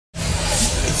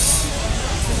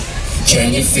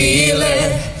Can you feel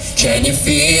it? Can you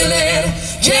feel it?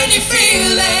 Can you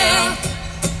feel it?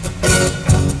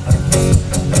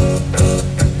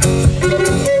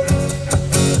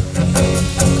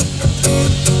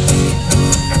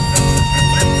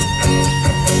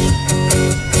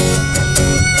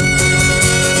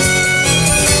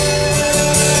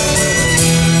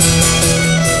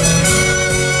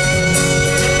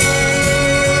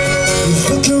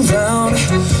 Look around,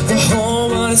 the whole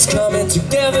world is coming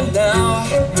together now.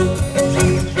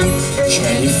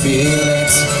 Can you feel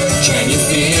it? Can you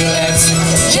feel it?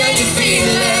 Can you feel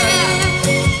it?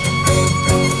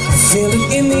 Feel it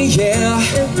in the air,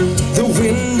 the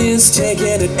wind is taking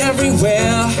it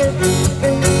everywhere.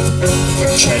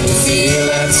 Can you feel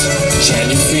it? Can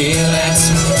you feel it?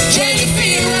 Can you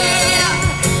feel it?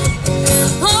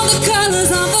 All the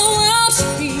colors of the world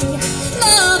should be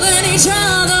loving each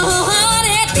other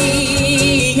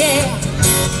wholeheartedly, yeah.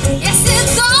 Yes,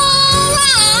 it's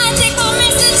alright. Take my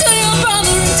message to your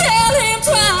brother and tell him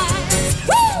twice.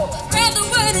 Woo! Spread the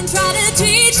word and try to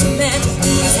teach him that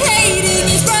he's hating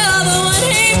his brother what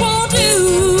he won't do.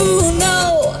 No.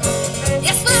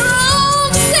 Yes, we're all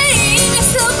the same. Yes,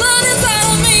 the blood inside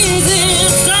of me is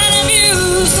inside of you.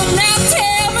 So now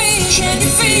tell me, can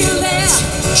you feel that?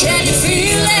 Can you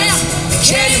feel it?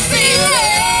 Can you feel it? Can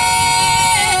you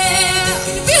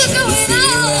feel it going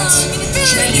on? Can you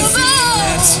feel it in your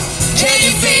bones? Can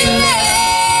you feel it?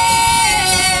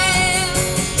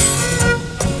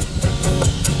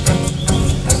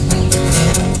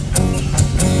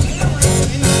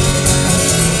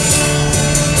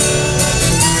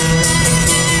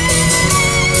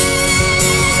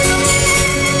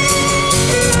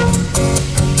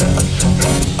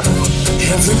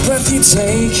 Every breath you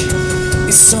take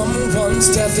is someone's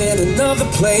death in another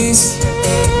place.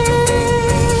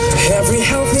 Every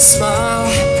healthy smile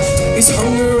is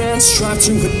hunger and strife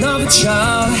to another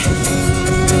child.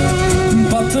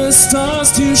 But the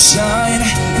stars do shine,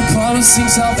 and promising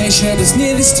salvation is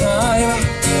near this time.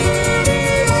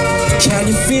 Can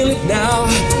you feel it now?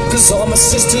 'Cause all my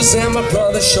sisters and my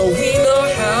brothers show we know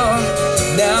how.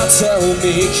 Now tell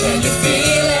me, can you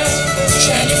feel it?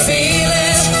 Can you feel it?